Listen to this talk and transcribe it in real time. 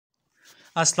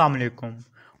Assalamu alaikum.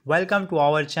 Welcome to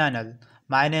our channel.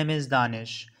 My name is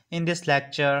Danish. In this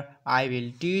lecture, I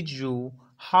will teach you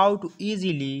how to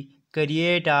easily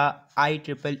create a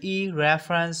IEEE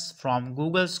reference from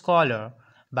Google Scholar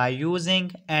by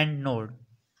using EndNote.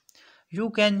 You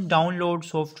can download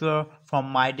software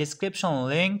from my description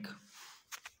link.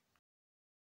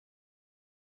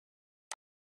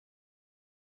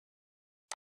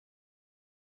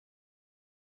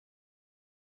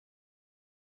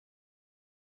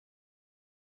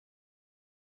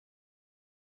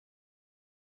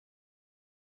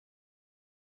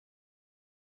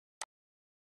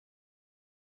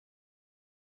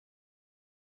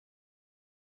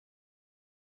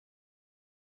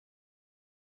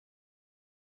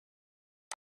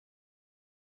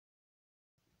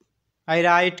 I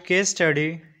write case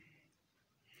study.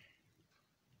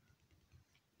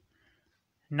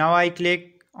 Now I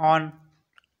click on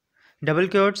double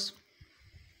quotes.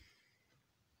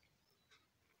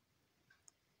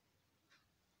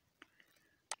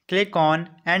 Click on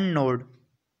EndNote.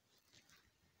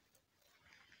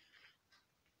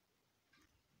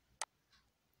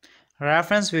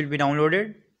 Reference will be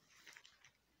downloaded.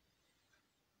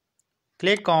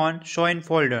 Click on Show in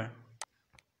Folder.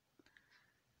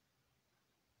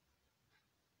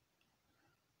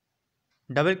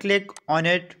 Double click on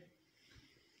it.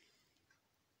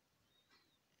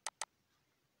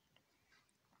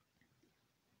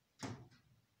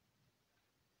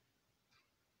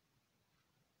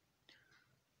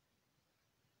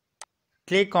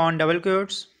 Click on double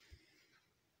quotes.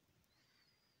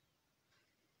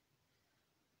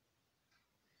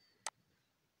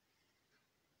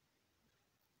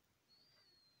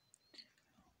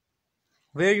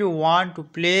 Where you want to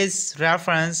place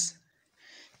reference,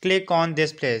 click on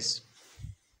this place.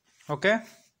 Okay.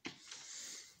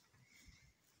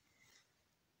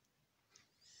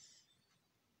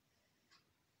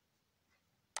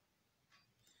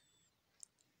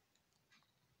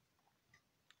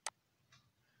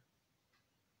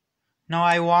 Now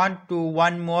I want to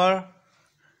one more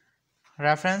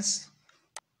reference.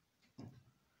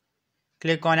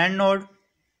 Click on EndNote.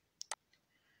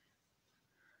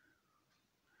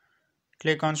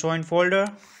 Click on Show in Folder.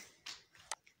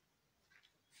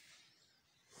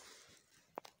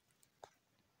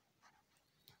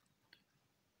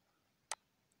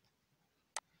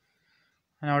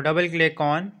 Now double click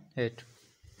on it.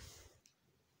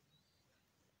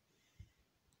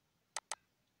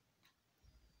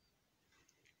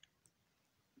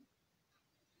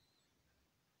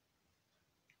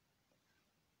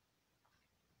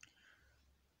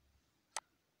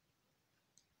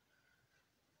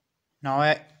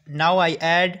 Now I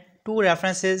add two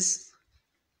references.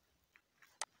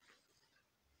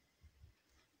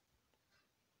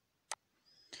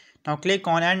 Now click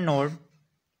on EndNote.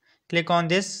 Click on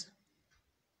this.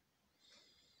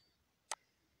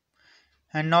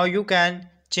 And now you can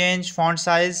change font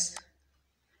size.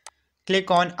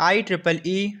 Click on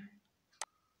IEEE.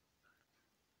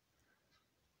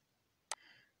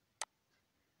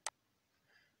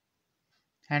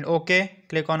 And OK.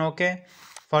 Click on OK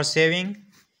for saving.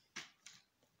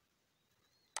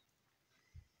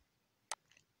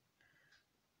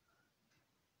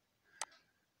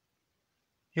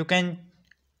 You can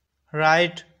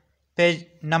write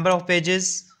number of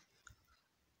pages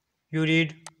you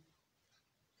read.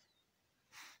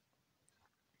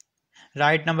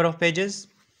 Write number of pages.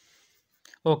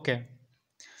 Okay.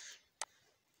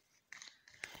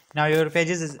 Now your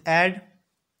pages is add.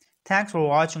 Thanks for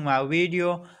watching my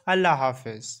video. Allah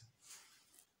Hafiz.